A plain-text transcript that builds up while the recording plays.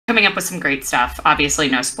coming up with some great stuff. Obviously,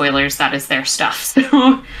 no spoilers. That is their stuff.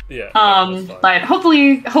 So, yeah. But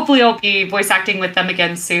hopefully I'll be voice acting with them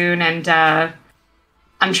again soon. And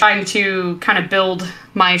I'm trying to kind of build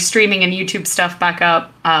my streaming and YouTube stuff back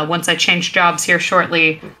up once I change jobs here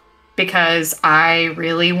shortly, because I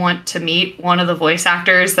really want to meet one of the voice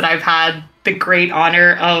actors that I've had the great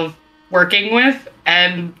honor of working with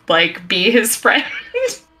and like be his friend.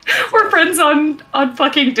 We're friends on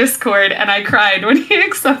fucking Discord, and I cried when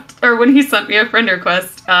he sent me a friend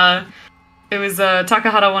request. It was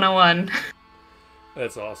Takahata 101.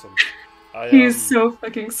 That's awesome. He's so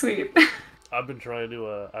fucking sweet. I've been trying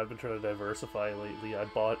to diversify lately. I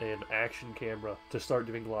bought an action camera to start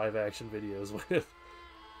doing live action videos with.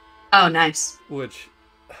 Oh, nice. Which,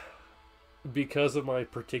 because of my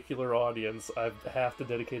particular audience, I have to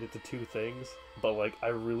dedicate it to two things. But like, I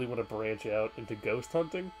really want to branch out into ghost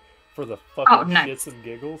hunting for the fucking shits and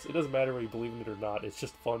giggles. It doesn't matter whether you believe in it or not. It's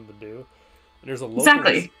just fun to do. And there's a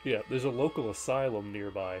local asylum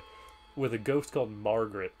nearby with a ghost called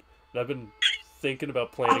Margaret. And I've been thinking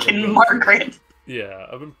about planning Margaret. Yeah,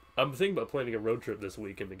 I'm thinking about planning a road trip this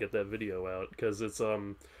weekend to get that video out, because it's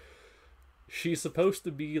she's supposed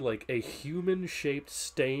to be like a human-shaped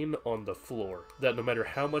stain on the floor that no matter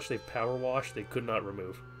how much they power wash, they could not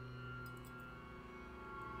remove.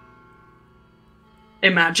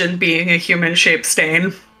 Imagine being a human-shaped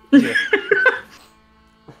stain. Yeah.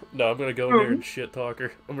 No, I'm gonna go in there and shit talk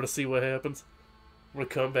her. I'm gonna see what happens. I'm gonna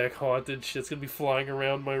come back haunted. Shit's gonna be flying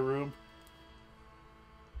around my room.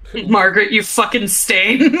 Margaret, you fucking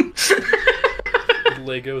stain.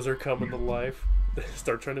 Legos are coming to life. They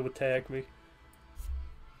start trying to attack me.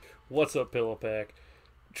 What's up, Pillow Pack?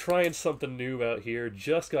 Trying something new out here.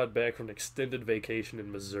 Just got back from an extended vacation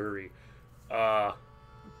in Missouri.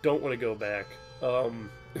 Don't want to go back.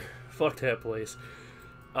 Fuck that place.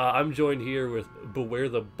 I'm joined here with Beware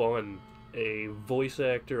the Bun, a voice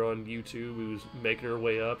actor on YouTube who's making her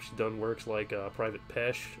way up. She's done works like Private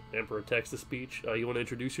Pesh, Emperor Text-to-Speech. You want to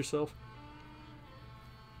introduce yourself?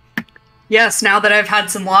 Yes, now that I've had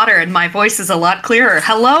some water and my voice is a lot clearer.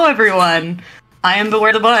 Hello, everyone! I am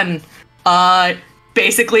Beware the Bun.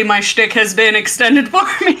 Basically, my shtick has been extended for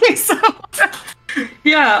me, so...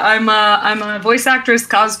 yeah, I'm a voice actress,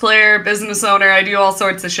 cosplayer, business owner. I do all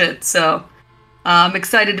sorts of shit, so... I'm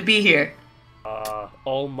excited to be here.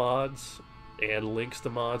 All mods and links to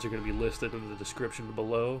mods are going to be listed in the description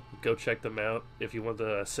below. Go check them out if you want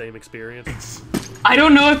the same experience. I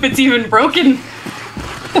don't know if it's even broken.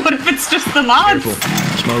 What if it's just the mods? Careful.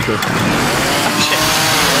 Smoker. Oh shit.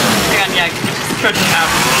 Hang on, yeah, I can just trudge it out.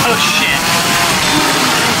 Oh shit.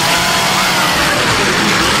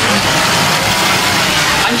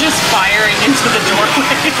 I'm just firing into the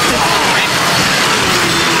doorway.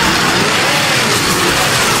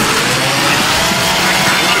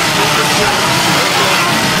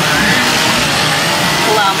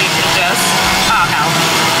 Allow me to just... Oh, hell.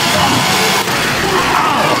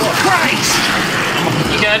 Oh, Christ!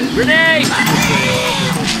 You good? Grenade!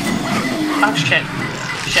 Oh, shit.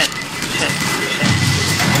 Shit. Shit. Shit.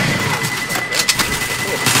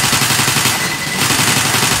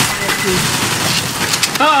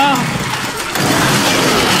 Oh!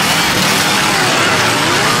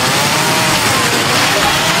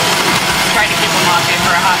 Try to keep him off me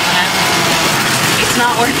for a hot minute. It's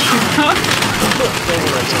not working.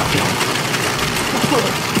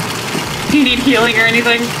 Do you need healing or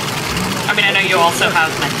anything? I mean, I know you also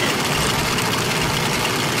have medkit.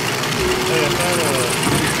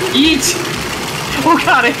 Yeet! Oh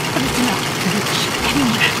god,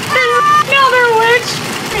 another witch!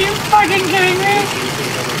 Are you fucking kidding me?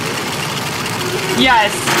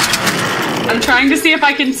 Yes. I'm trying to see if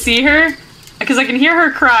I can see her, because I can hear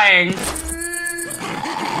her crying.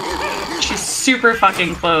 She's super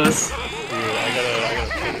fucking close. Shit.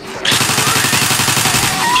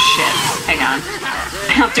 Hang on.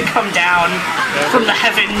 I have to come down from the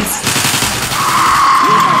heavens.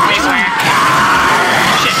 Wait, where?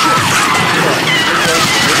 Shit.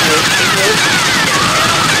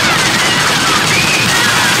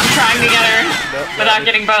 I'm trying to get her without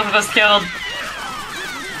getting both of us killed.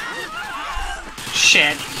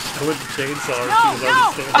 Shit. I went to chainsaw her. She was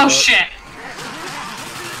already standing Oh up. shit.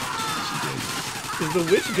 Is the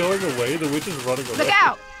witch going away? The witch is running away. Look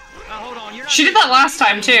out! She did that last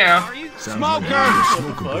time too. Smoker!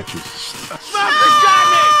 Smoker! Smoker's got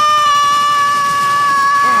me!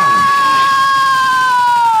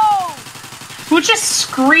 Who just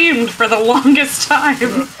screamed for the longest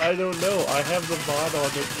time? I don't know. I have the mod on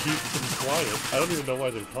that keeps them quiet. I don't even know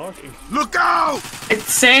why they're talking. Look out!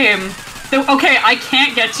 It's same. So, okay, I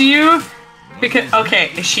can't get to you because...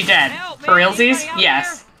 Okay, is she dead? For realsies?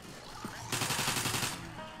 Yes.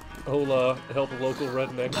 I'll help a local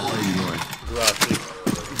redneck. Where are you going? Grazie.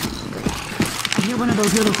 I hear one of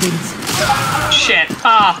those little things. Shit.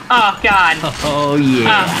 Oh god. Oh yeah.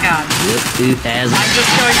 Oh god. Look who has I'm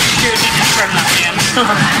just going to shoot from nothing.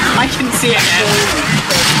 I can see it now.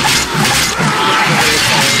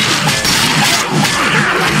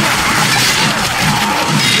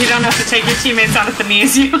 You don't have to take your teammates out at the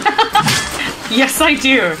knees, you. Yes, I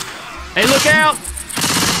do. Hey, look out!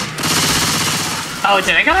 Oh,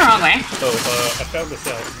 did I go the wrong way? Oh, I found this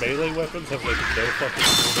out. Melee weapons have like no fucking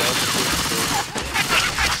cooldown.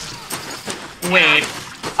 Wait.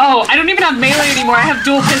 Oh, I don't even have melee anymore. I have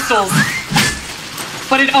dual pistols.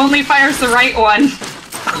 But it only fires the right one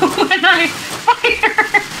when I fire.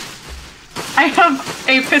 I have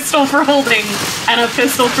a pistol for holding and a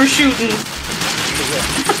pistol for shooting.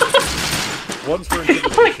 One's for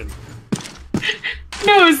intimidation.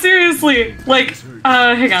 No, seriously. Like,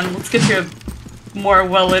 hang on. Let's get to a more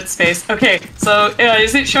well-lit space. Okay, so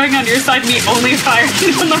is it showing on your side me only firing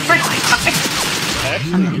on the right side?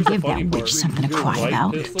 Actually, I'm gonna here's the give funny that witch part. something to Your cry right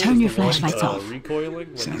about. pistol Turn is your the one, flashlights off. recoiling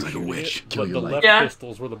when Sounds you're like a shooting witch. it, Kill but your the life. left Yeah.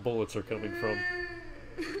 pistol's where the bullets are coming from.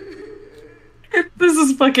 This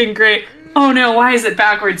is fucking great. Oh no, why is it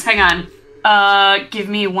backwards? Hang on. Give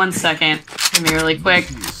me 1 second. Give me really quick.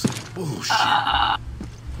 Bullshit.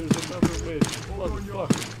 There's another witch. Motherfucker.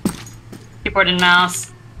 Keyboard and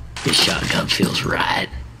mouse. This shotgun feels right.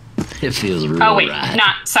 It feels real Oh wait, right.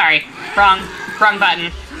 not. Sorry. Wrong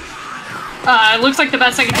button. It looks like the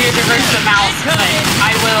best I can do is reverse the mouse, but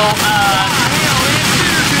I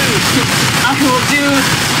will do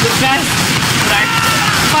the best that I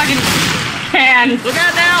fucking can. Look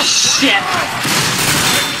out now! Shit.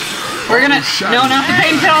 We're gonna. No, not the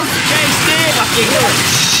pain pills. Fucking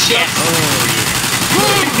shit.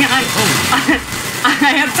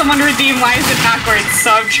 I had someone redeem why is it backwards, so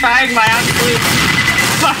I'm trying my absolute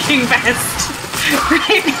fucking best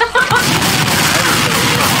right now.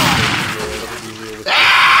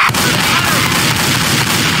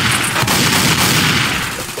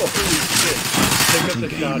 Holy shit. Pick up the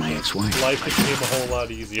Game, man, it's shotgun. white. Life became a whole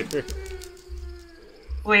lot easier.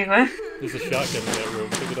 Wait, what? There's a shotgun in that room.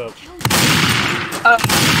 Pick it up.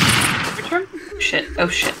 Which room? Shit, oh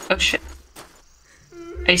shit, oh shit.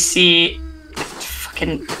 I see.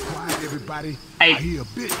 Fucking. Quiet, everybody. I hear a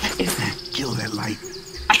bitch. Kill that light.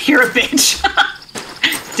 I hear a bitch.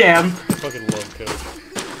 Damn. I fucking love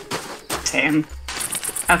Coach. Damn.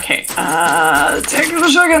 Okay, take the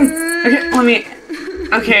shotgun. Okay, let me.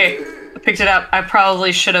 Okay, I picked it up. I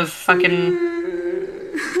probably should have fucking.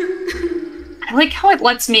 I like how it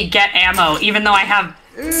lets me get ammo, even though I have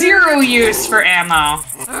 0 use for ammo.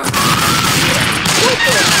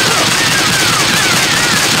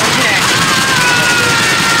 Okay.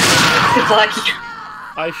 Good luck.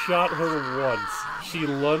 I shot her once. She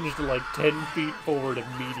lunged like 10 feet forward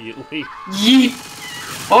immediately. Yeet.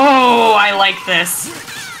 Oh, I like this.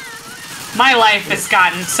 My life has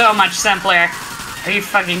gotten so much simpler. Are you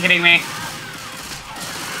fucking kidding me?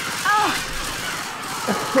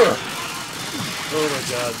 Oh my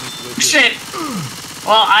god, these witches. Shit.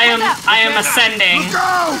 Well, I am ascending. Look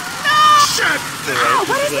out! Shit!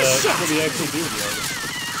 What is this shit? What we actually do here.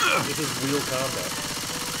 This is real combat.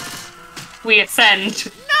 We ascend.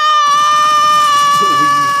 We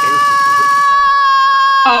use air support.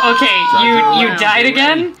 Oh, okay. You died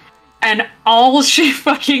again, and all she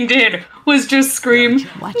fucking did was just scream.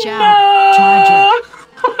 Watch No! out. Charger.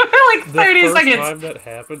 For like 30 The first seconds. time that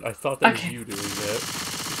happened, I thought that Okay. was you doing that.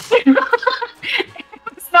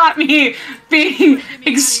 It's not me being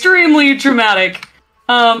extremely dramatic.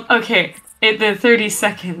 Okay. The 30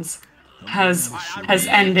 seconds has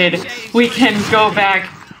ended. We can go back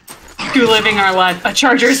to living our life. A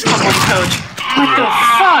charger's coming, Coach. What the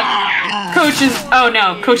fuck? Coach is. Oh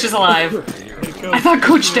no, Coach is alive. I thought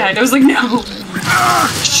Coach died. I was like, no.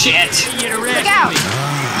 Shit. Look out!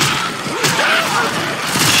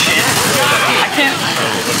 Shit. I can't.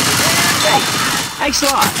 Thanks a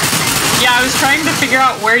lot. Yeah, I was trying to figure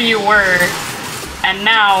out where you were, and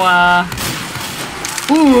now,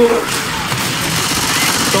 ooh.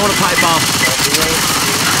 Throwing a pipe bomb.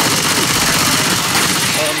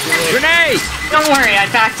 Grenade! Don't worry, I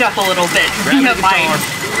backed up a little bit via my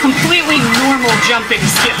completely normal jumping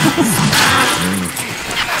skills.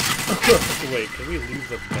 Wait, can we leave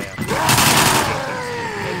the map?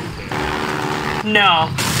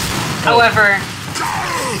 No. However...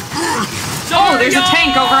 Oh, there's a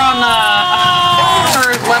tank over on the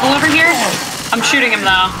third level over here. I'm shooting him,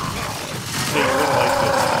 though. Hey, we're gonna like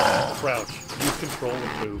this. Crouch. Use control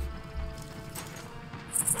and move.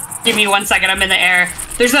 Give me 1 second, I'm in the air.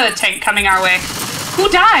 There's a tank coming our way. Who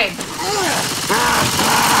died?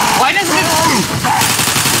 Why does it...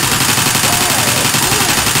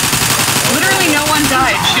 Literally no one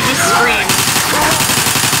died. She just screamed.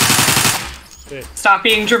 Stop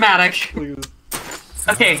being dramatic.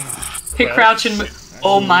 Okay. Hit crouch and...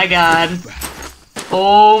 Oh my god.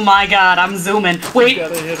 Oh my god, I'm zooming. Wait.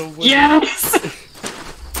 Yes!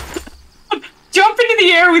 Jump into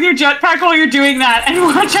the air with your jetpack while you're doing that and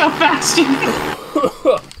watch how fast you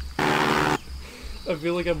go. I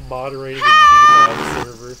feel like I'm moderating a Gmod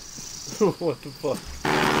server. What the fuck?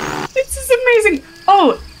 This is amazing.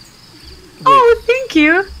 Oh. Wait, oh, thank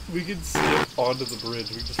you. We can skip onto the bridge.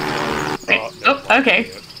 We just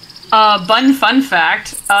okay. Fun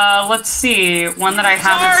fact. Let's see. One that I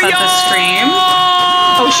haven't set the stream.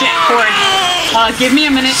 Oh shit, Cord. Give me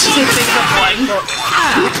a minute to think of one.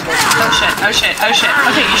 Oh shit.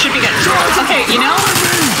 Okay, you should be good. Okay, you know?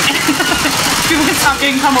 If you would stop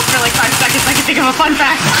getting pummeled for like 5 seconds, I can think of a fun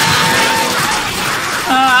fact.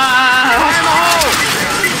 Oh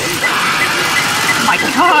my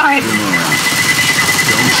god!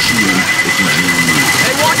 Don't shoot him if he's near me.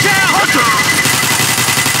 Hey, watch out!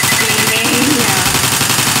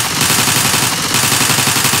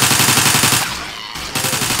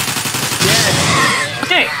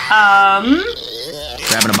 Okay,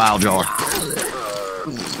 Grabbing a bile jar.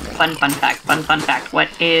 Fun fact. What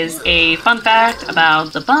is a fun fact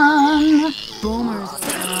about the bun? Boomers.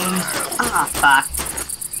 Fuck.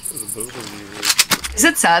 Is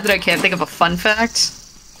it sad that I can't think of a fun fact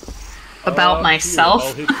about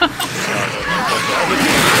myself? Look out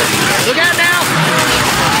now!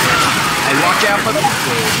 Hey, watch out for the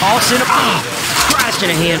Austin. Christ in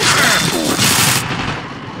a hand.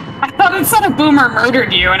 I thought it said a boomer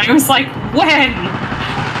murdered you, and I was like, when?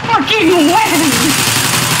 Fucking when?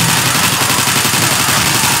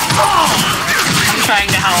 Oh, I'm trying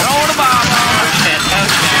to help. Oh shit.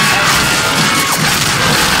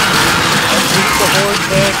 Keep the horn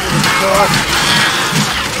back in the truck.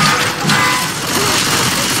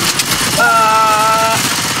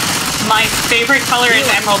 My favorite color is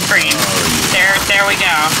emerald green. There we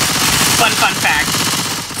go. Fun fact.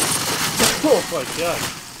 Oh my god.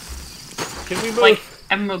 Can we move? Like,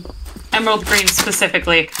 emerald green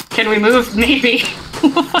specifically. Can we move? Maybe.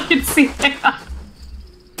 We'll fucking see that.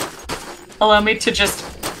 Allow me to just...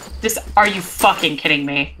 Are you fucking kidding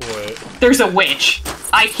me? What? There's a witch.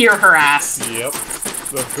 I hear her ass. Yep.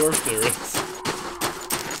 Of course there is.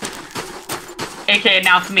 AKA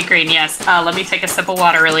now for me green, yes. Let me take a sip of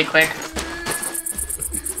water really quick.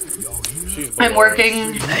 I'm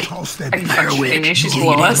working... She's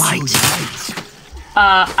below us.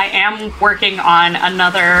 I am working on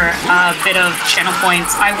another bit of channel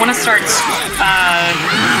points. I want to start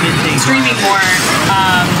streaming more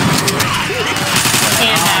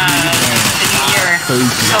in the new year.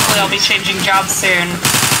 Hopefully I'll be changing jobs soon.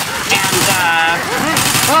 And,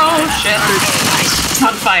 oh shit, it's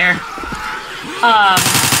on fire.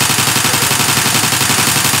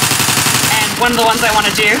 And one of the ones I want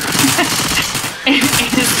to do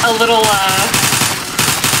is a little,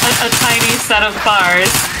 a tiny set of bars.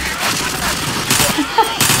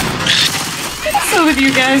 So that you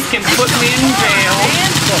guys can put me in jail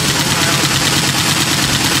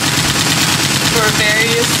for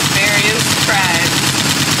various crimes.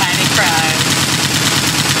 Tiny crimes.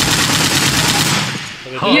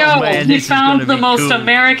 Yo, man, he this is found gonna the be most cool.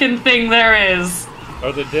 American thing there is.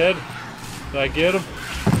 Are they dead? Did I get them?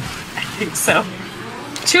 I think so.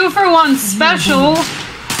 2 for 1 special.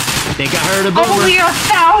 Think I heard a boomer. Only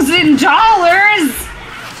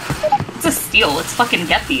 $1,000. It's a steal. Let's fucking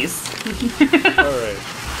get these. Alright.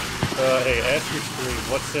 Hey, ask your stream,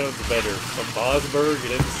 what sounds better? A Mossberg,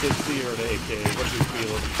 an M60, or an AK? What are you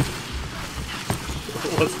feeling?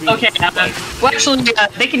 Okay, well actually,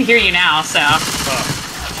 they can hear you now, so.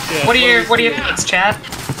 Yeah, What are your thoughts, chat?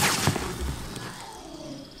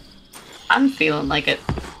 I'm feeling like it.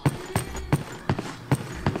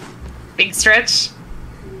 Big stretch.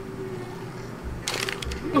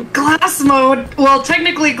 Glass mode. Well,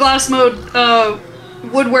 technically glass mode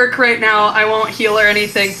would work right now. I won't heal or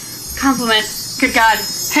anything. Compliment. Good God.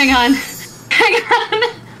 Hang on. Hang on.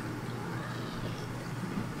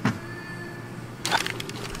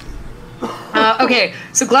 Okay,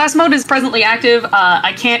 so glass mode is presently active.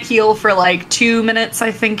 I can't heal for like 2 minutes,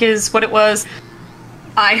 I think is what it was.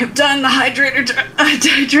 I have done the hydrate.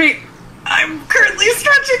 I'm currently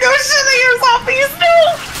stretching. Oh shit, the ears off these. No!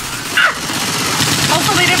 Ah!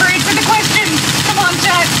 Also, they never answered the question. Come on,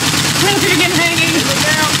 chat. We're leaving him hanging.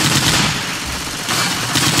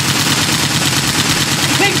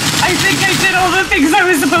 I think I did all the things I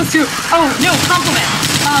was supposed to. Oh, no, compliment.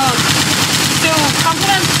 So,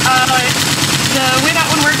 compliment,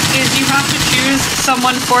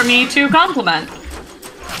 someone for me to compliment.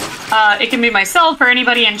 It can be myself or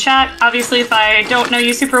anybody in chat. Obviously, if I don't know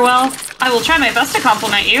you super well, I will try my best to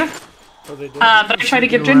compliment you. But I try to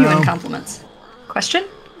give genuine compliments. Question?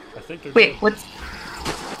 Wait, what's...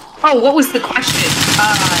 Oh, what was the question?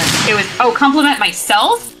 It was... Oh, compliment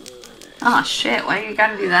myself? Oh, shit, why you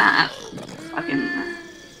gotta do that? Fucking...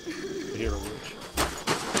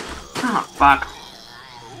 Oh, fuck.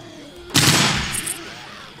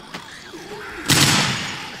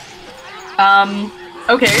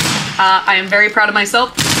 Okay. I am very proud of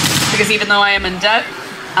myself, because even though I am in debt,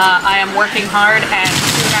 I am working hard, and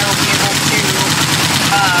soon I will be able to,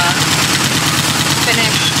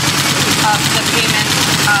 finish up the payment,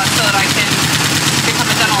 so that I can become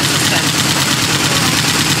a dental assistant.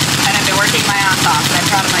 And I've been working my ass off, and I'm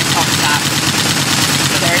proud of myself for that.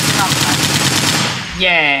 So there's the compliment.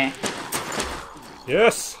 Yeah.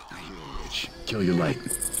 Yes! Kill your light.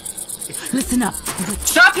 Listen up.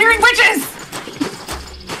 Stop hearing witches!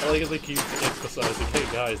 I like how they keep emphasizing, hey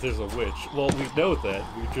guys, there's a witch. Well, we know that.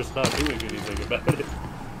 We're just not doing anything about it.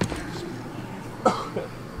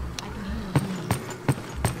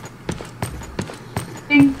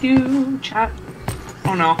 Thank you, chat.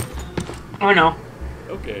 Oh no. Oh no.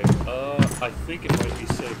 Okay, I think it might be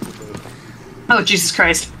safe to move. Oh, Jesus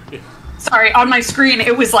Christ. Yeah. Sorry, on my screen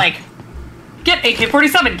it was like, get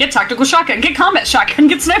AK-47, get tactical shotgun, get combat shotgun,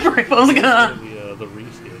 get sniper rifle. I was like, The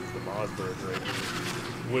reskins, the Mossberg right here.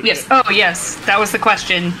 Yes, oh yes, that was the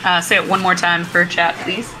question. Say it one more time for chat,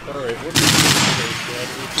 please. Alright, what's the today, Chad?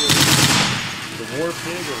 The War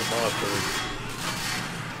Pig or the Mossberg?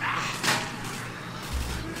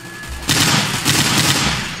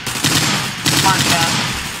 Come on, chat.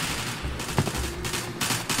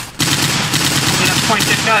 I'm gonna point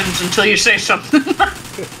at guns until you say something.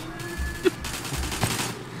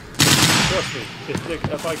 Trust me,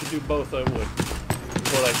 if I could do both, I would.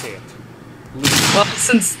 But I can't. Well,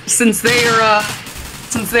 since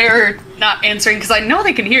they're not answering, because I know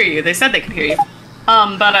they can hear you. They said they could hear you.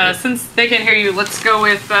 But since they can hear you, let's go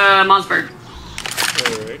with Mossberg.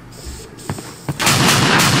 Alright.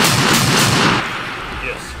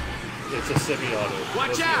 Yes. It's a semi-auto. Watch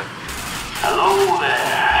Let's out! go. Hello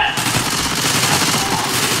there.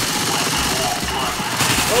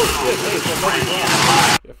 Oh shit, hey, it's a money.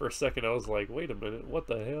 Yeah, for a second I was like, wait a minute, what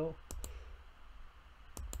the hell?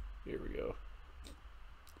 Here we go.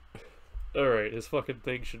 Alright, his fucking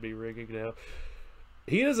thing should be ringing now.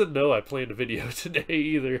 He doesn't know I planned a video today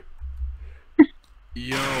either.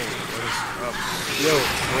 Yo, what is up? Yo,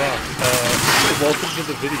 Brock, welcome to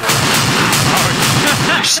the video.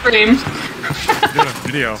 Stream. Doing a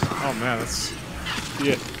video. Oh man, that's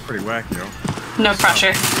pretty wacky, yo. No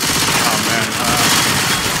pressure. Oh man,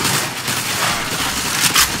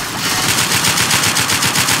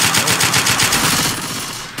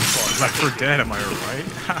 is that for dead, am I right?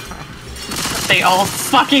 They all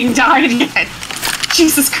fucking died yet.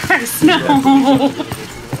 Jesus Christ, no.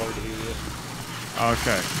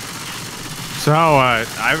 Okay. So, I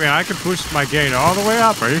mean, I can push my gain all the way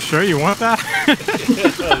up. Are you sure you want that? No,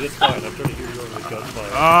 it's fine. I'm trying to hear you over the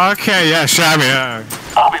gunfire. Okay, yeah, sure. I mean,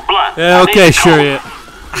 I'll be blunt. Yeah, okay, sure, yeah.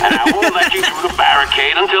 And I won't let you through the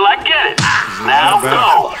barricade until I get it. Now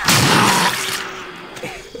go.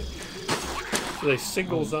 There's a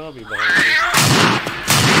single zombie behind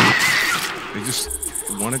they just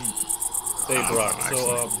wanted. me. Hey, Brock,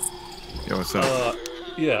 so, Yo, what's up?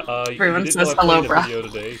 yeah, Everyone you says didn't know I hello, played a Brock. video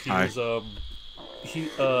today. He Hi. was, let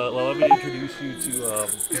me introduce you to,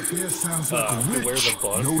 Sounds who wears a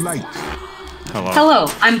bun. no light. Hello. Hello,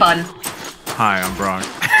 I'm Bun. Hi, I'm Brock.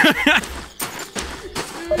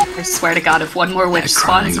 I swear to God, if one more witch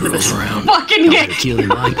spawns into this around. fucking game. Kill your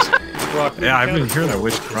light. Brock, Yeah, I've been hearing that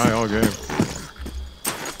witch cry all game.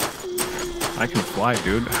 I can fly,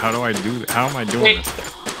 dude. How do I do that? How am I doing Wait.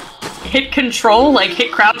 this? Hit control, like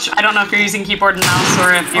hit crouch. I don't know if you're using keyboard and mouse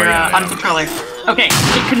or if you're yeah, on controller. Okay,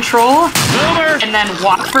 hit control, and then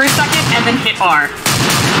walk for a second, and then hit R.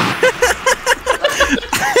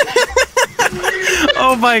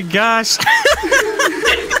 Oh my gosh!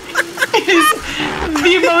 It is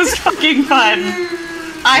the most fucking fun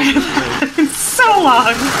I have had in so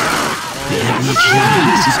long.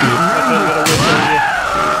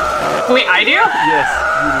 Wait, I do? yes,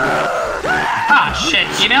 Ah, shit,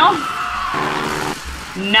 you know?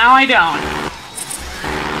 Now I don't.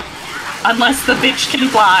 Unless the bitch can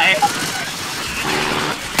fly.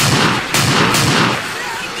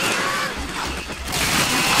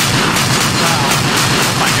 Oh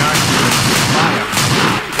my gosh!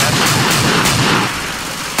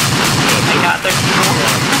 I got the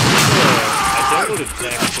I downloaded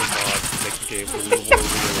tactical mods to make the games are a little more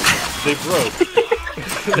realistic. They broke.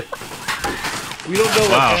 We don't know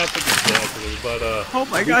what happened exactly, but oh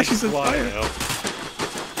my gosh, he's on fly fire. now.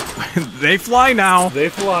 They fly now. They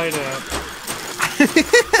fly now.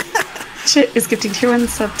 Shit is gifting tier 1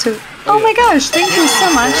 sub to. Oh my gosh, thank you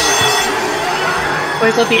so much.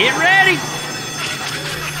 Boys, love you. Get ready!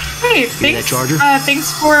 Hey, thanks.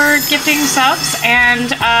 Thanks for gifting subs,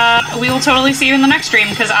 and we will totally see you in the next stream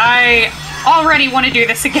because I already want to do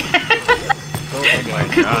this again. Oh my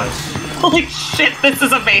gosh. Holy shit, this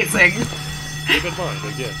is amazing. Keep in mind,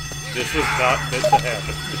 again, this was not meant to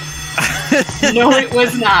happen. No, it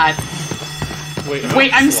was not.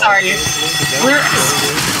 Wait, I'm sorry.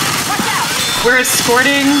 We're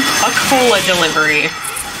escorting a cola delivery.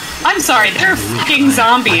 I'm sorry, they're fucking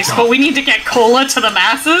zombies, but we need to get cola to the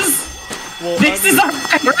masses? Well, this is our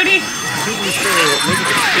priority? To be fair, look at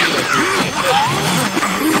the speed of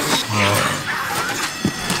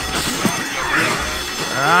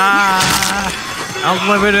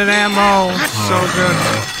unlimited ammo. So good.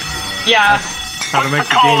 Yeah. How to make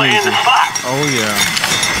the game easy. Oh yeah.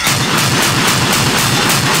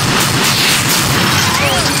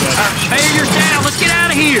 Hey, you're down. Let's get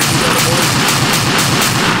out of here.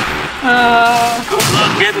 Good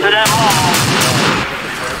luck getting to that mall.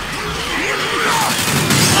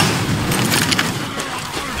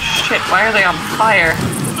 Shit, why are they on fire?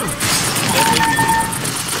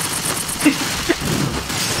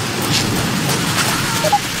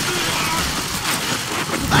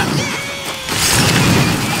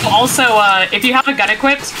 Also, if you have a gun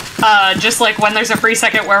equipped, just like when there's a free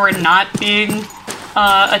second where we're not being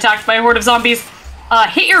attacked by a horde of zombies,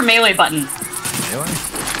 hit your melee button. Melee?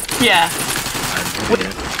 Yeah.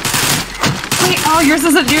 Wait, oh, yours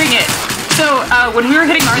isn't doing it. So, when we were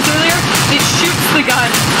hitting ours earlier, it shoots the gun.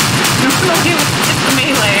 Normally, it's the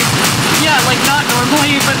melee. Yeah, like, not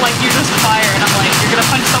normally, but, like, you just fire, and I'm like, you're gonna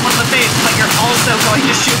punch someone in the face, but you're also going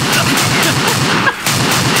to shoot them.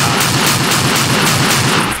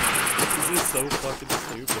 This is so fucking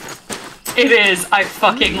stupid. It is. I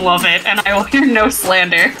fucking love it, and I will hear no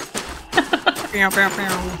slander.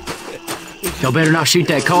 Y'all better not shoot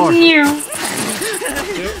that car. You. Oh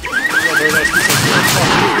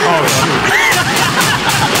shoot.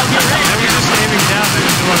 They were just aiming down. They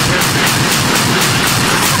didn't want to hit me.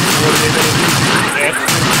 What are they gonna do?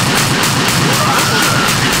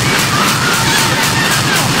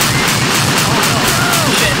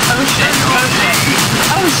 Shit, oh shit, oh shit,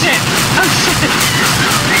 oh shit, oh shit.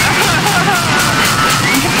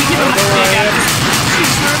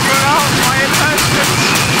 She's ripping out my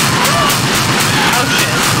intestines. Oh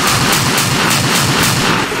shit.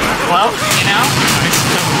 Well, you know.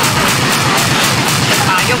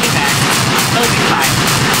 You'll be back. You'll be fine.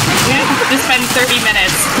 We have to spend 30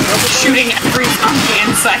 minutes shooting every zombie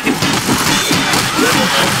in sight.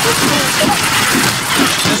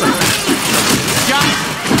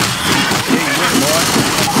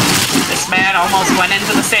 This man almost went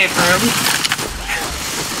into the safe room.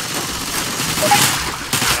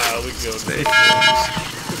 We go.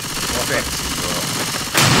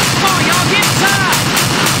 Come on, y'all, get inside!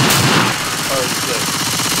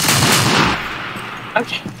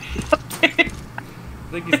 Okay. I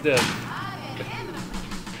think he's dead.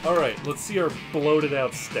 Alright, let's see our bloated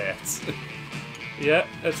out stats. Yeah,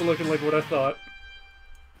 that's looking like what I thought.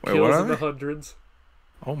 Wait, Kills what are in the they? hundreds.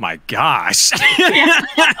 Oh my gosh.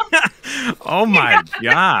 Oh my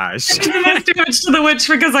gosh. I did enough damage to the witch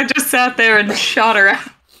because I just sat there and shot her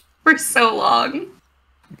out for so long.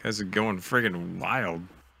 You guys are going friggin' wild.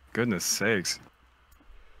 Goodness sakes.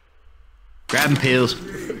 Grabbing pills.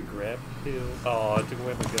 Grab pill. Oh, I took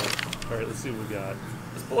away my gun. Alright, let's see what we got.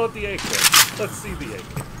 Let's pull out the AK. Let's see the AK.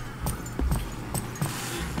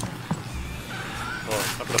 Oh,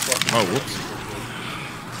 I'm gonna fucking. Oh, whoops.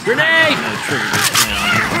 Grenade!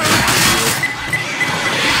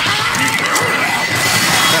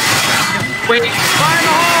 Wait, Fire in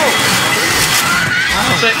the hole!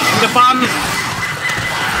 the bomb.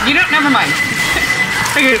 You don't. Never mind.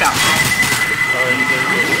 Figure it out.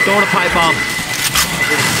 Throwing a pipe bomb.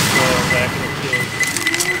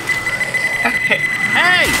 Okay.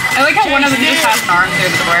 Hey! I like how one of them just has an arm through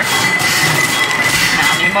the door.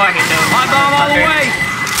 Not anymore, he don't. Pipe bomb all the way!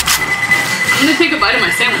 I'm gonna take a bite of my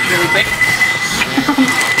sandwich really quick.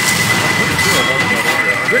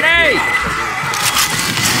 Grenade!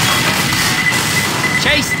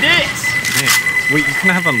 Chase this! Man. Wait, you can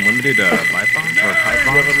have unlimited light bombs or pipe You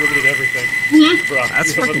bombs? have unlimited everything. Bro,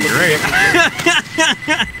 That's you have fucking unlimited great.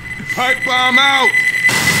 everything. Pipe bomb out!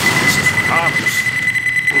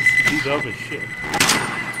 He's dumb as shit.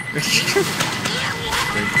 Wait,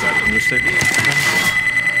 is that understatement?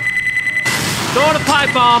 Throwing a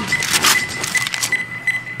pipe bomb!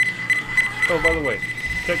 Oh, by the way,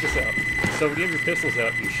 check this out. So when you have your pistols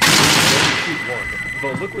out, you shoot one.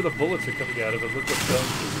 But look where the bullets are coming out of it. Look what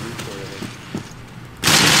guns is recoiling.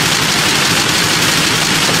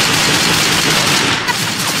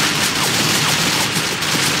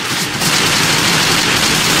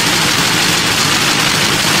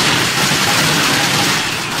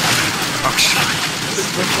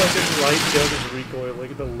 The fucking right gun is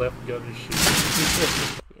recoiling, the left gun is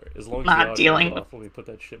shooting. As long as Not dealing off when we put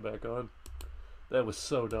that shit back on. That was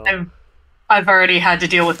so dumb. I've already had to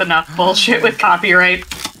deal with enough bullshit with copyright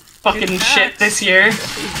fucking shit this year. It's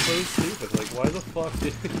so stupid. Like, why the fuck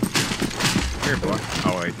did... Here, boy.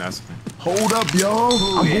 Oh, wait, that's... Hold up,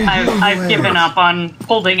 y'all. I've given up on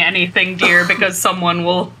holding anything dear because someone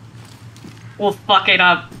will fuck it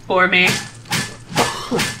up for me.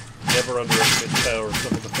 Never underestimate the power of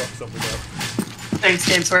someone to fuck something up. Thanks,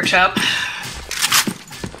 Games Workshop.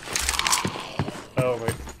 Oh,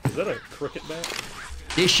 wait. Is that a cricket bat?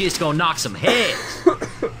 This shit's gonna knock some heads.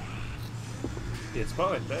 It's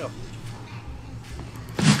fine now.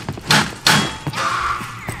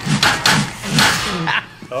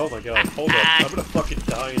 Oh my god, hold up. I'm gonna fucking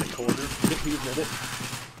die in a corner. Give me a minute.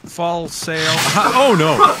 Fall sail. Oh,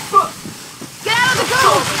 no. Get out of the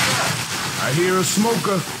boat! I hear a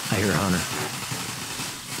smoker. I hear Hunter.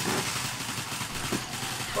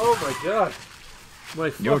 Oh my god. My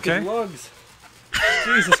fucking You okay? lungs.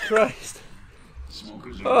 Jesus Christ.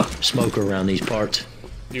 Smoker around these parts.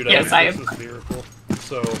 Dude, Yes, I this am. was a miracle.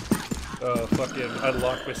 So, fucking, I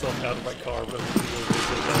locked myself out of my car, but I went to go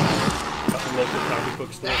visit a local comic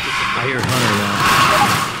book store. I hear Hunter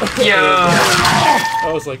now. Yo.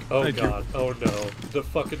 I was like, oh Thank you. god, oh no. The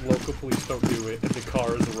fucking local police don't do it, and the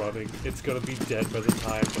car is running. It's gonna be dead by the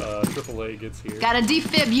time AAA gets here. Got a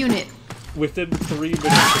defib unit. Within 3 minutes, the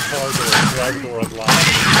car door, drive door unlocked.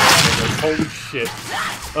 Like, holy shit.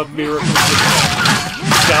 A miracle just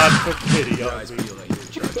happened. God took pity on me.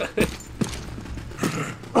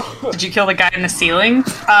 Did you kill the guy in the ceiling?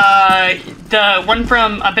 The one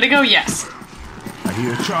from a bit ago? Yes. I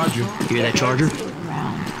hear a charger. Hear that charger?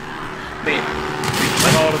 Wait.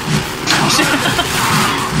 Oh,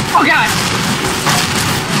 Oh god!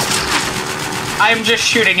 I'm just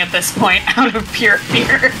shooting at this point out of pure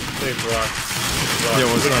fear. hey, Brock. Yeah,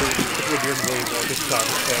 what's up? When you're late on this topic,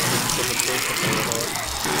 someone throws something on.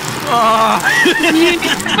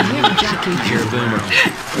 Hear a boomer.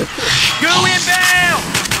 Go inbound!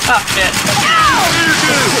 Oh shit.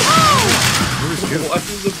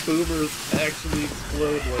 Watching the boomers actually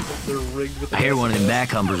explode like they're rigged with I hear one of them back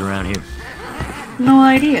humpers around here. No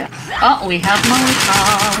idea. Oh, we have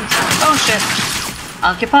Molotovs. Oh shit.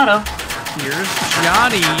 Occupado. Here's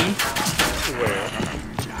Johnny. Where?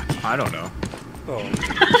 I don't know. Oh.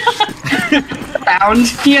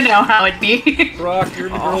 Found. You know how it be. Brock, you're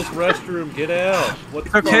in the girls' restroom. Get out. What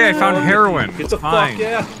the Okay, I fuck? found heroin. Get It's the fine. fuck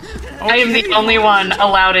out. I am the only one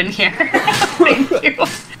allowed in here. Thank you.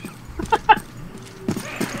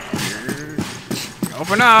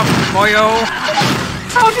 Open up, boyo.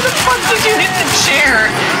 How the fuck did you hit the chair?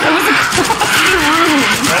 That was across the room.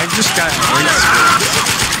 I just got great.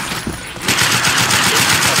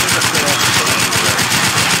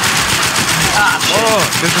 Oh,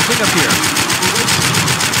 there's a thing up here.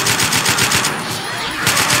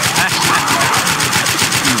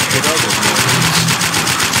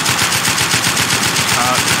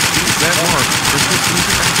 Is that more Christmas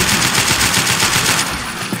music?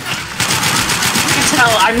 You can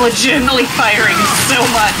tell I'm legitimately firing so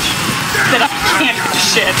much that I can't do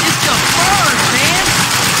shit.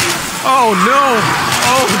 Oh no!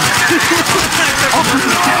 Oh!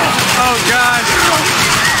 Oh god!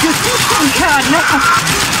 Oh god, no!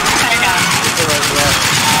 Hang on.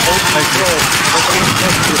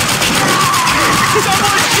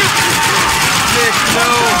 Nick, no!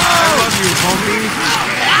 I love you, homie.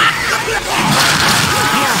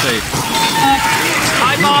 Safe.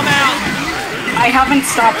 Hi, Mom out! I haven't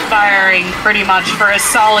stopped firing pretty much for a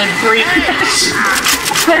solid 3 minutes.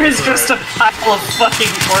 There is just a pile of fucking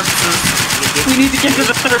corpses. We need to get to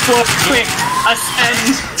the third floor quick.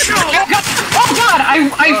 Ascend. Oh god!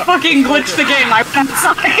 I fucking glitched the game. I went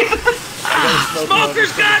outside.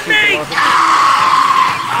 Smoker's got me!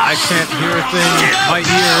 I can't hear a thing. My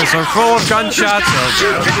ears are full of gunshots.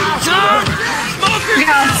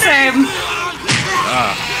 God, same.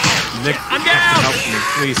 Nick, I'm down! help me,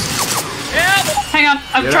 please. Help! Hang on,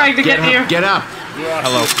 I'm trying to get here. Get up.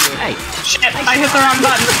 Hello. Hey, Shit, I hit the wrong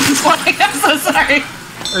button. I'm so sorry.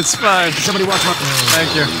 It's fine. Somebody watch my...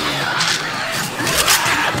 Thank you.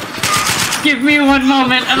 Give me one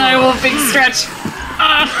moment and I will big stretch.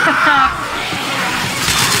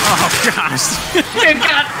 Gosh. Good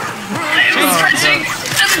God. I'm stretching.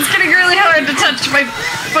 It's getting really hard to touch my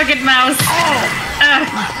fucking mouse.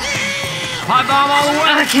 Hot bomb all the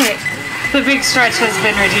way. Okay. The big stretch has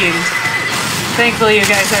been redeemed. Thankfully, you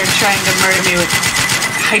guys aren't trying to murder me with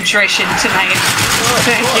hydration tonight.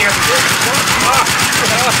 Thank you.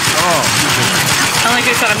 And like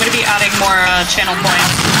I said, I'm going to be adding more channel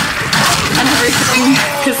points and everything,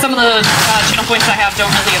 because some of the channel points I have don't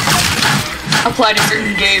really apply to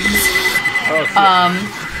certain games.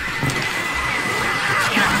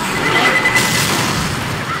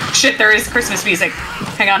 Shit, there is Christmas music.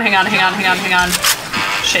 Hang on.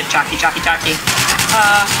 Shit, jockey.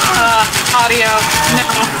 Audio.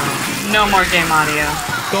 No more game audio.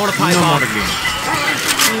 Go to pipe No bomb. more game.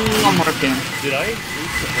 One more game. Did I?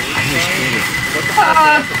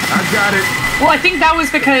 I got it. Well, I think that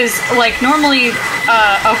was because, like, normally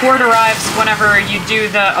a horde arrives whenever you do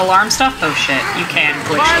the alarm stuff. Oh shit, you can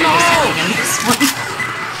glitch in this one.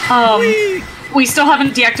 We still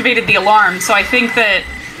haven't deactivated the alarm, so I think that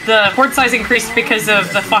the horde size increased because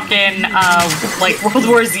of the fucking, like, World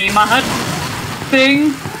War Z mod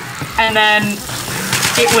thing, and then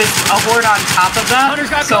it was a horde on top of that,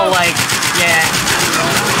 so, like, yeah.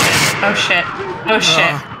 Oh shit.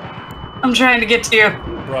 I'm trying to get to you.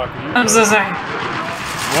 Brock, I'm so sorry.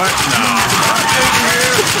 What? No.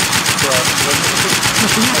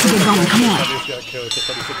 We have to get going, come on.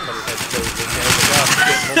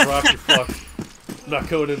 Brock, you fuck. I'm not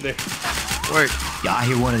going in there. Wait. Yeah, I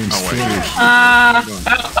hear one of them spitters.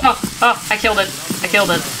 I killed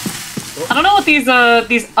it. I don't know what these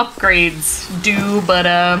upgrades do, but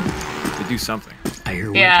They do something. I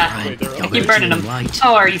hear yeah. Wait, they're Y'all Keep better burning turn them. the light.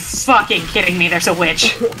 Oh, are you fucking kidding me? There's a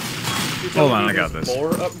witch. Hold on, I got this.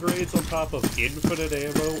 More upgrades on top of infinite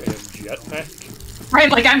ammo and jetpack. Right,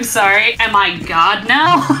 like, I'm sorry. Am I God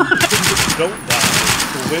now? Don't die.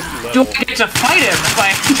 Win Do level. I get to fight him if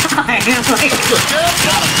I die? Like,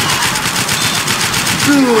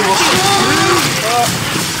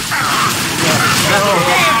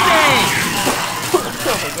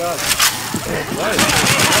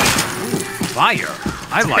 Fire.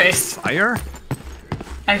 I like Christ. fire.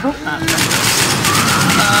 I hope not.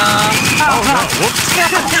 Oh no. Whoops.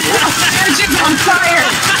 She's on fire!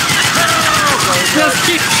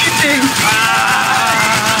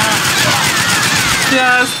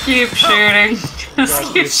 Just keep shooting. Just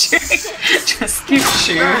keep shooting. Just keep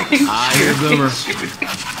shooting. I hear Boomer.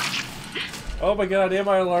 Oh my god,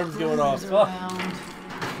 my alarm's going off. Fuck.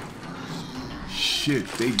 Shit,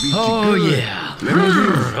 they beat you Oh good. yeah. Let me in.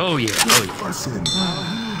 Oh yeah. Bussin'.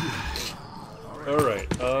 Alright,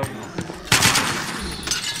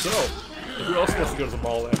 so, who else wants to go to the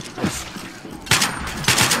mall after this?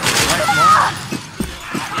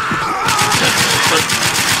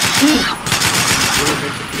 Really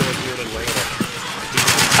makes it feel like you're in Atlanta.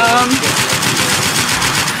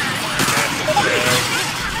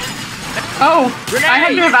 Oh, I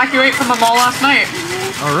had to evacuate from a mall last night.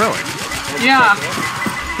 Oh really? Yeah.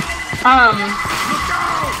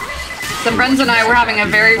 Some friends and I were having a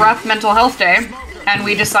very rough mental health day, and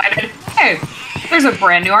we decided, hey, there's a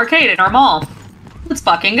brand new arcade in our mall. Let's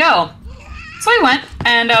fucking go. So we went,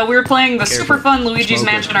 and we were playing the super fun Luigi's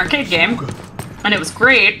Mansion arcade game, and it was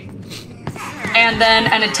great. And then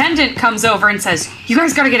an attendant comes over and says, you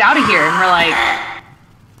guys gotta get out of here. And we're like,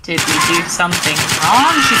 did we do something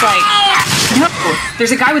wrong? She's like, no,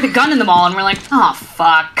 there's a guy with a gun in the mall. And we're like, oh,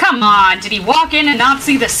 fuck, come on. Did he walk in and not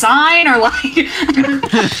see the sign? Or like,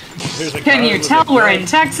 can you tell we're in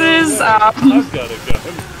Texas? I've got a gun.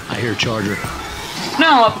 I hear Charger.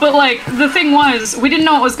 No, but like, the thing was, we didn't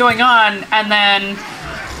know what was going on. And then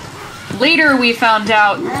later we found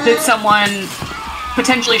out that someone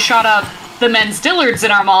potentially shot up the men's Dillards in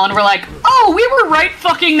our mall. And we're like, oh, we were right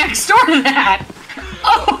fucking next door to that.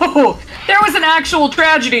 Oh, there was an actual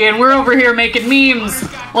tragedy, and we're over here making memes.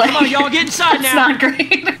 Like, Come on, y'all get inside that's now. not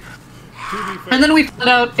great. And then we found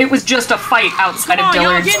out it was just a fight outside Come of on, y'all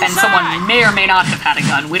Dillard's, get and inside. someone may or may not have had a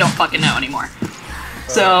gun. We don't fucking know anymore.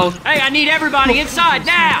 So, Hey, I need everybody inside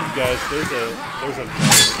now. Guys, there's a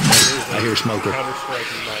I hear Smoker. Counter-Strike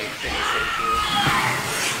knife in this area.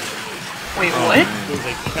 wait, what? There's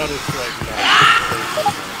a Counter-Strike knife.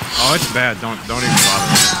 Oh, it's bad. Don't even bother.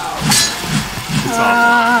 It's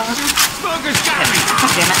awful. Smoker's got me.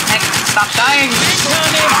 God damn it, Nick, stop dying.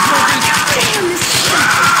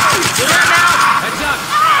 Heads up.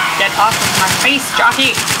 Get off of my face,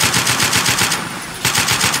 jockey.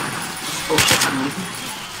 Bullshit, I'm leaving.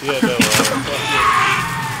 Yeah, no, fucking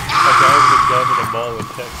a guy with a gun in a mall in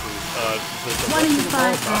Texas.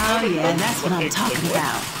 25 now, yeah, that's what I'm talking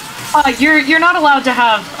about. You're not allowed to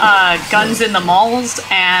have guns in the malls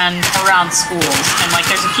and around schools, and like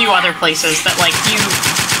there's a few other places that like you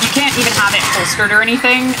can't even have it holstered or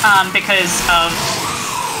anything because of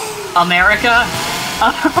America.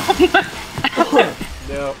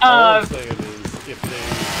 Now, all I'm saying is, if they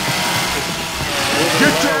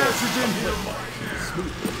Get your asses in here!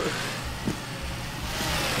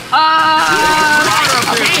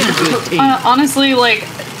 Honestly, like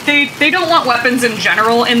they don't want weapons in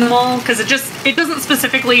general in the mall because it doesn't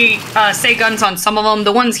specifically say guns on some of them.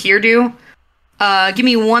 The ones here do. Give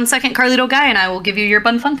me 1 second, Carlito guy, and I will give you your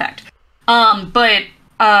fun fact.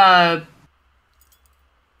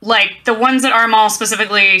 Like the ones at our mall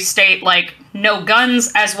specifically state like no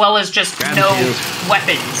guns as well as just no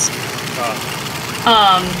weapons.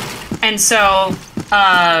 And so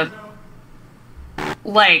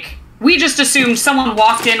like we just assumed someone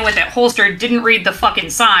walked in with it holstered, didn't read the fucking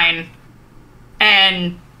sign,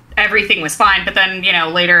 and everything was fine. But then, you know,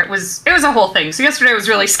 later it was a whole thing. So yesterday was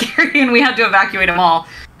really scary, and we had to evacuate them all.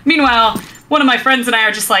 Meanwhile, one of my friends and I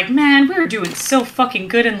are just like, man, we were doing so fucking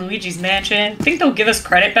good in Luigi's Mansion. Think they'll give us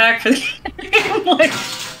credit back for the game? Like,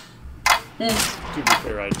 To be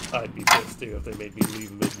fair, I'd be pissed too if they made me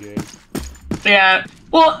leave mid-game. yeah.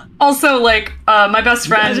 Well, also, like, my best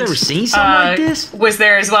friend You guys ever seen something like this? was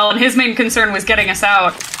there as well, and his main concern was getting us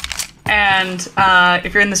out. And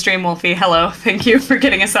if you're in the stream, Wolfie, hello. Thank you for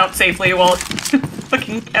getting us out safely. Well,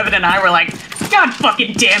 fucking Evan and I were like, God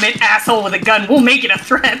fucking damn it, asshole with a gun, we'll make it a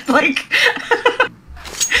threat. Like,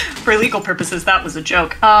 for legal purposes, that was a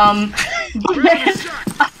joke. I'm not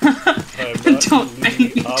Don't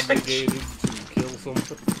make me obligated to kill someone.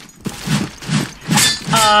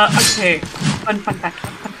 Okay. Fun fact.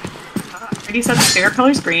 I already said the favorite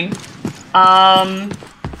color's green. I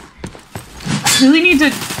really need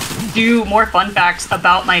to do more fun facts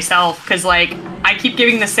about myself, because, like, I keep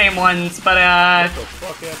giving the same ones, but, What the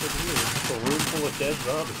fuck happened here? It's a room full of dead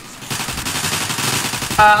zombies.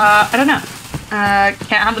 I don't know.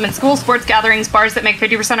 Can't have them in school, sports gatherings, bars that make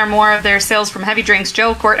 50% or more of their sales from heavy drinks,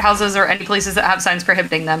 jail, courthouses, or any places that have signs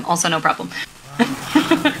prohibiting them. Also no problem.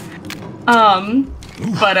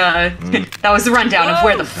 That was the rundown of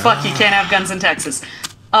where the fuck you can't have guns in Texas.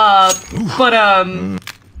 Fun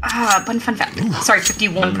fact. Sorry,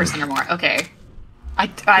 51% or more. Okay. I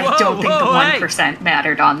don't think the 1%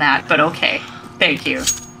 mattered on that, but okay. Thank you.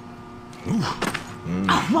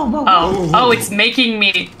 Oh, it's making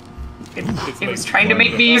me... It was trying to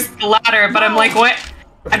make me use the ladder, but I'm like, what?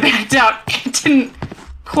 I backed out. It didn't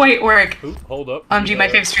quite work. Ooh, hold up. Gee, my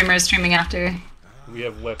favorite streamer is streaming after. We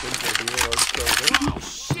have weapons right here in our server. Oh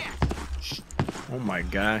shit! Oh my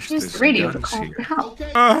gosh! Here's there's the radio guns call here. for help.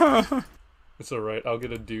 It's alright. I'll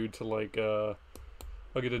get a dude to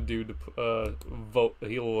vote.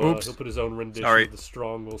 He'll put his own rendition of "The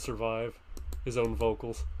Strong Will Survive," his own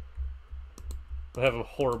vocals. I have him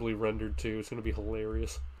horribly rendered too. It's gonna be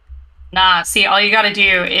hilarious. Nah, see, all you gotta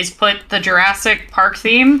do is put the Jurassic Park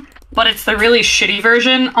theme, but it's the really shitty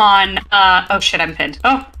version on, oh shit, I'm pinned.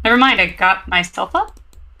 Oh, never mind, I got myself up?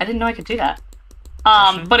 I didn't know I could do that.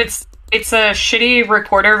 But it's a shitty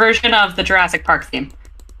recorder version of the Jurassic Park theme.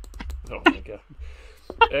 Oh my god.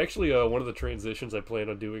 Actually, one of the transitions I plan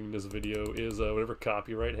on doing in this video is whenever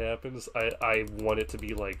copyright happens, I want it to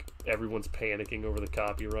be like everyone's panicking over the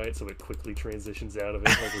copyright, so it quickly transitions out of it,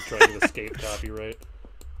 like we're trying to escape copyright.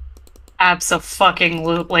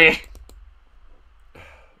 Abso-fucking-lutely.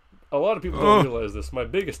 A lot of people don't realize this. My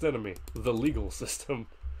biggest enemy, the legal system.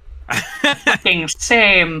 Fucking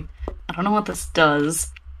same. I don't know what this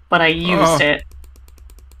does, but I used it.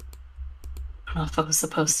 I don't know if I was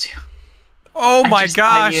supposed to. Oh my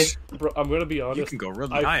gosh! Bro, I'm gonna be honest. You can go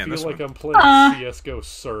really high on this one. I feel like I'm playing CS:GO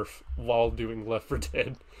Surf while doing Left 4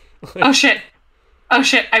 Dead. Oh shit! Oh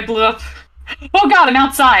shit! I blew up. Oh god! I'm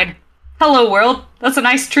outside. Hello world. That's a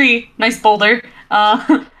nice tree. Nice boulder.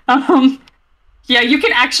 Yeah, you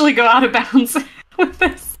can actually go out of bounds with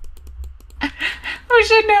this. Oh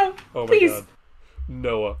shit! No. Oh my Please. god.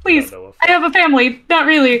 Noah. Please. Noah. I have a family. Not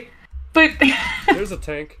really. But There's a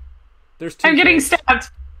tank. There's two. I'm getting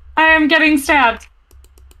stabbed. I am getting stabbed.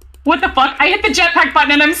 What the fuck? I hit the jetpack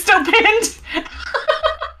button and I'm still pinned.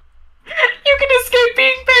 You can escape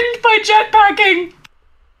being pinned by jetpacking.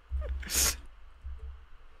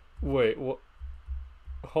 Wait, what?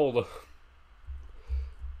 Hold on.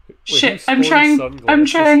 Wait, Shit, I'm trying.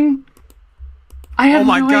 I have Oh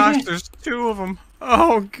my no gosh! idea. There's two of them.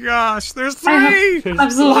 Oh gosh! There's I have three.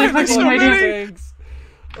 absolutely Why are there fucking so no idea. many? Tanks.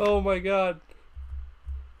 Oh my god.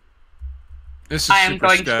 This is I am super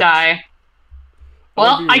going to sketch. die.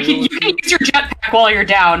 Well, I'll be real you with can use your jetpack while you're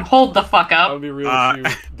down. Hold the fuck I'll up. be real with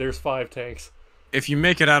you. There's 5 tanks. if you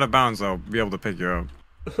make it out of bounds, I'll be able to pick you up.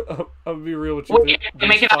 I'll be real with you. Wait, you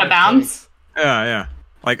make it out of bounds? Yeah.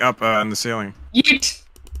 Like up on the ceiling. Yeet.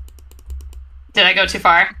 Did I go too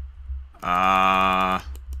far? No,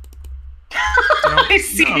 I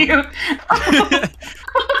see you.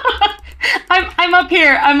 I'm up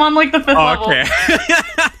here. I'm on like the 5th level. Okay.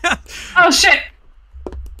 Oh shit!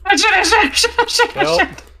 Oh shit! Help.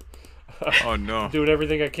 Oh no. Doing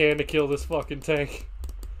everything I can to kill this fucking tank.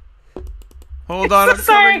 Hold on, I'm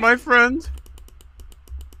Sorry. coming, my friend.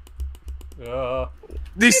 Uh,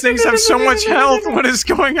 These things have so much health. What is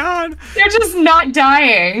going on? They're just not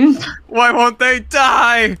dying. Why won't they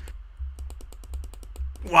die?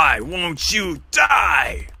 Why won't you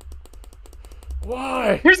die?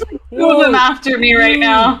 why? There's like 2 of them after me right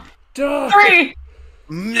now. Die. 3.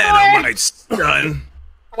 Nanomites done.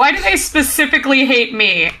 Why do they specifically hate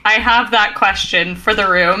me? I have that question for the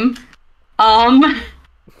room. Bruh.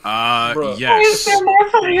 Why is Yes. there more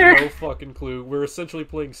from here? No fucking clue. We're essentially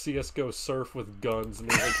playing CSGO Surf with guns, and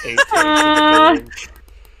there's like 8 tanks in the building.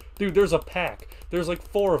 Dude, there's a pack. There's like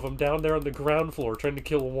 4 of them down there on the ground floor trying to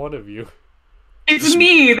kill one of you. It's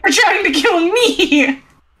me. They're trying to kill me.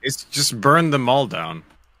 It's just burn them all down.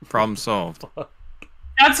 Problem solved.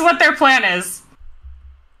 That's what their plan is.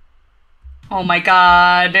 Oh my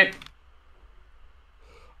god.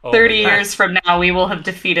 Oh 30 my God. years from now, we will have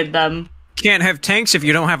defeated them. Can't have tanks if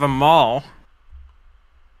you don't have a mall.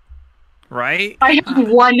 Right? I have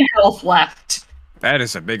 1 health left. That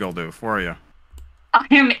is a big ol' do for you. I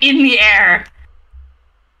am in the air.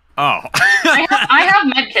 Oh. I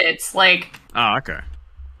have medkits. Like, Oh, okay.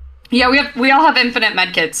 yeah, we all have infinite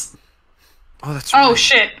medkits. Oh, that's Oh right.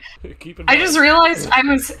 shit! Keep in I mind. just realized I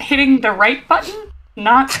was hitting the right button,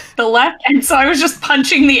 not the left, and so I was just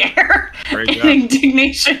punching the air Great in job.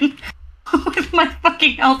 indignation with my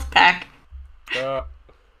fucking health pack.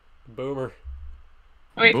 Boomer.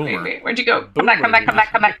 Wait, Boomer. where'd you go? Come back!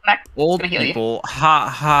 Old I'm gonna heal you. people.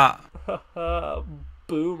 Ha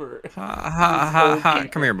Boomer. ha.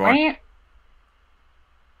 Come here, boy. Right?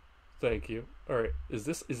 Thank you. Alright, is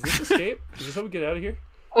this escape? Is this how we get out of here?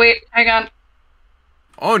 Wait, hang on.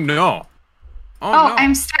 Oh no. Oh, Oh, no.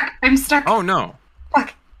 I'm stuck. Oh no.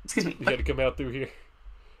 Fuck. Excuse me. You gotta come out through here.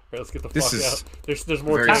 Alright, let's get the This fuck is out. There's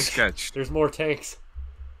more Very tanks. sketched. There's more tanks.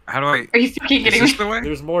 How do I? Are you fucking Is kidding this me? the way?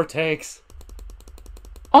 There's more tanks.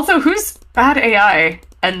 Also, who's bad AI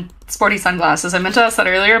and sporty sunglasses? I meant to ask that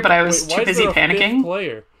earlier, but I was Wait, too why is busy there a panicking. 5th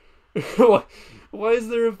player? Why is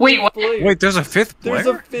there a 5th Wait, what? player? Wait, there's a 5th player. There's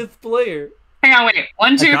a 5th player. Hang on, wait.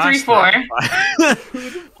 1, 2, 3, 4.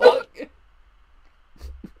 Fuck.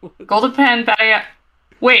 GoldenPen, bad AI.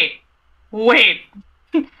 Wait.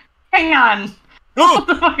 Hang on. What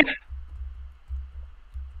the fuck?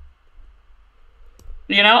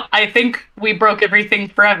 You know, I think we broke everything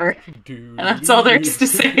forever. Dude. And that's all there is to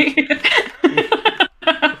say.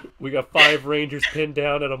 We got 5 Rangers pinned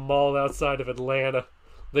down at a mall outside of Atlanta.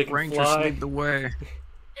 They can Rangers fly. lead the way.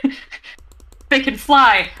 They can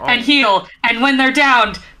fly and heal, and when they're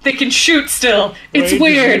downed, they can shoot still. It's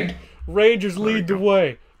weird. Rangers lead the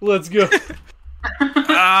way. Let's go.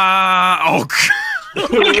 Oh. Oh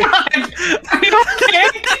my god! Are you okay?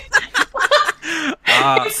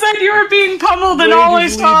 You said you were being pummeled and all I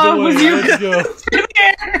Rangers saw lead the was way. you Let's go. in the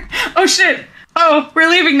air. Oh shit! Oh, we're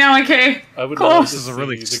leaving now, okay. I would Cool. love to This is a see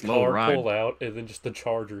really the slow car ride. pull out and then just the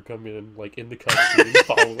Charger come in like in the cutscene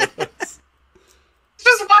following us.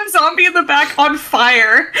 Just one zombie in the back on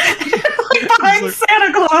fire. Like behind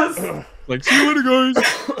Santa Claus. Like, see you later,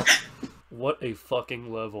 guys. What a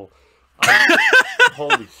fucking level.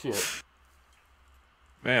 Holy shit.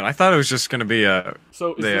 Man, I thought it was just gonna be a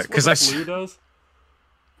So is Yeah, this 'cause what I the s- blue does?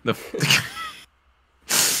 the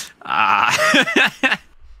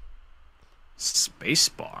space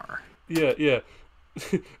bar. Yeah.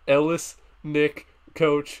 Ellis, Nick,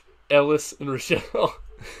 Coach, Ellis, and Rochelle.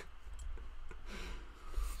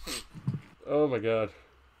 Oh my god.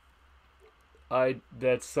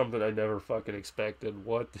 That's something I never fucking expected.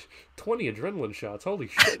 What? 20 adrenaline shots. Holy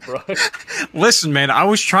shit, bro. Listen, man, I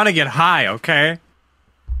was trying to get high, okay?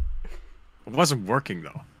 It wasn't working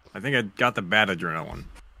though. I think I got the bad adrenaline.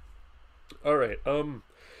 Alright,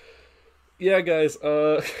 yeah, guys,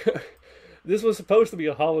 this was supposed to be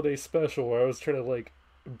a holiday special where I was trying to, like,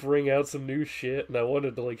 bring out some new shit, and I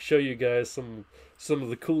wanted to, like, show you guys some of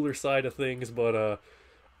the cooler side of things, but,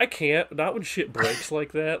 I can't. Not when shit breaks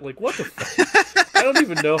like that. Like, what the fuck? I don't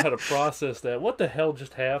even know how to process that. What the hell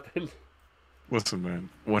just happened? Listen, man,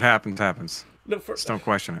 what happens happens. No, Just don't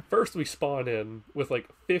question it. First, we spawn in with like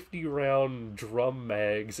 50-round drum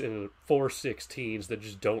mags and 416s that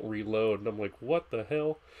just don't reload, and I'm like, what the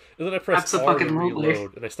hell? And then I press R to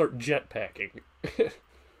reload, and I start jetpacking.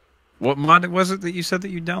 What mod was it that you said that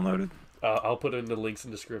you downloaded? I'll put it in the links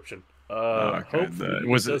in the description. Okay.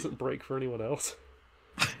 Hopefully it doesn't break for anyone else.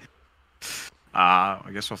 I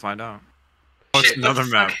guess we'll find out. Oh, it's another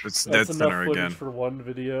map. It's Dead Center again. For one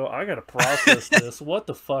video. I gotta process this. What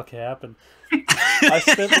the fuck happened? I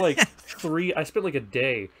spent like a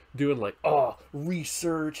day doing like,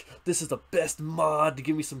 research. This is the best mod to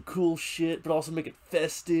give me some cool shit, but also make it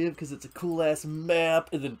festive because it's a cool ass map.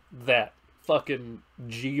 And then that fucking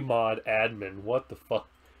Gmod admin. What the fuck?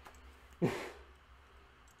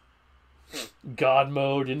 God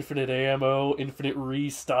mode, infinite ammo, infinite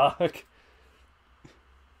restock.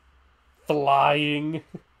 Flying.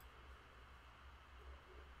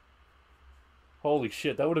 Holy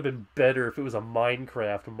shit, that would have been better if it was a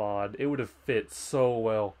Minecraft mod. It would have fit so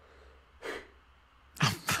well.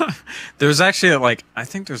 There's actually I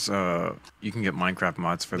think there's you can get Minecraft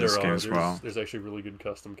mods for this game as well. There's actually really good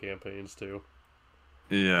custom campaigns too.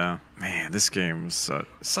 Yeah, man, this game is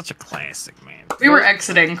such a classic, man. We were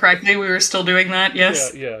exiting correctly. We were still doing that.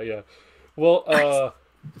 Yes. Yeah. Well,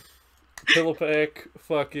 Pillowpack,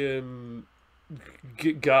 fucking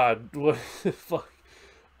God, what the fuck?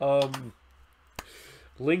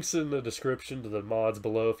 Links in the description to the mods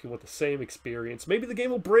below if you want the same experience. Maybe the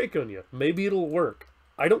game will break on you. Maybe it'll work.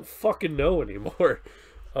 I don't fucking know anymore.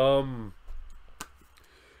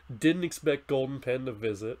 Didn't expect GoldenPen to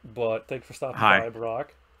visit, but thanks for stopping by,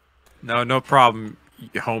 Brock. No problem,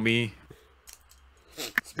 homie.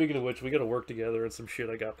 Speaking of which, we gotta work together on some shit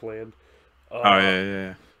I got planned.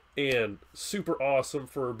 Yeah. And super awesome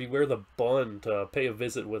for Beware the Bun to pay a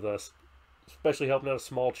visit with us. Especially helping out a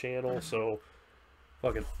small channel, so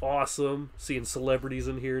fucking awesome. Seeing celebrities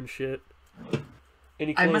in here and shit.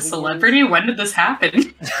 I'm a celebrity? When did this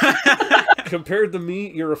happen? Compared to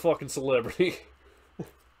me, you're a fucking celebrity.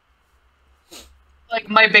 Like,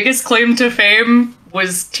 my biggest claim to fame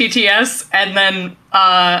was TTS, and then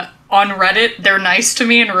on Reddit, they're nice to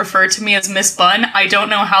me and refer to me as Miss Bun. I don't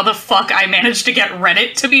know how the fuck I managed to get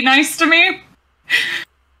Reddit to be nice to me.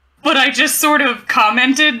 But I just sort of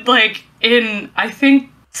commented, like, in, I think,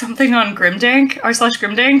 something on Grimdank,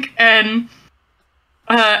 r/Grimdank, and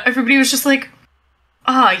everybody was just like,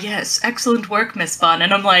 yes, excellent work, Miss Bun.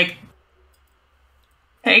 And I'm like,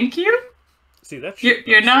 thank you? See, that's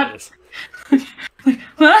you're not...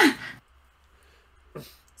 Huh?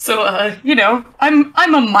 So, you know, I'm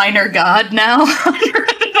a minor god now,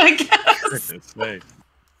 I guess.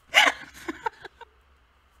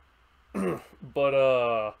 But,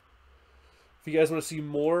 if you guys want to see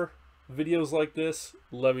more videos like this,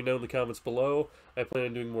 let me know in the comments below. I plan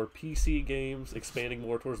on doing more PC games, expanding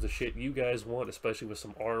more towards the shit you guys want, especially with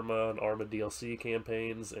some Arma and Arma DLC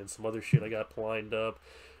campaigns and some other shit I got lined up.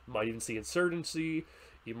 Might even see Insurgency.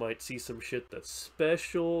 You might see some shit that's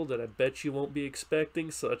special that I bet you won't be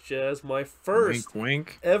expecting, such as my first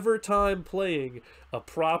ever time playing a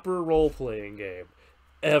proper role-playing game.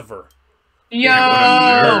 Ever.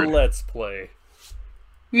 Yo! Let's Play.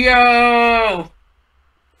 Yo!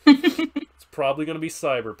 It's probably going to be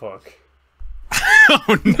Cyberpunk.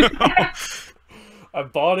 Oh, no! I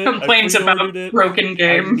bought it. Complaints about it. Broken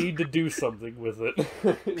game. I need to do something with it.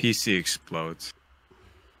 PC explodes.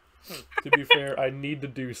 To be fair, I need to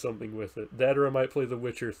do something with it. That or I might play The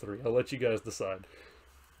Witcher 3. I'll let you guys decide.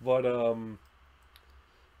 But,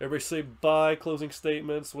 everybody say bye, closing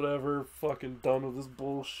statements, whatever. Fucking done with this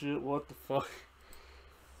bullshit. What the fuck?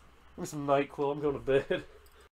 Give me some NyQuil. I'm going to bed.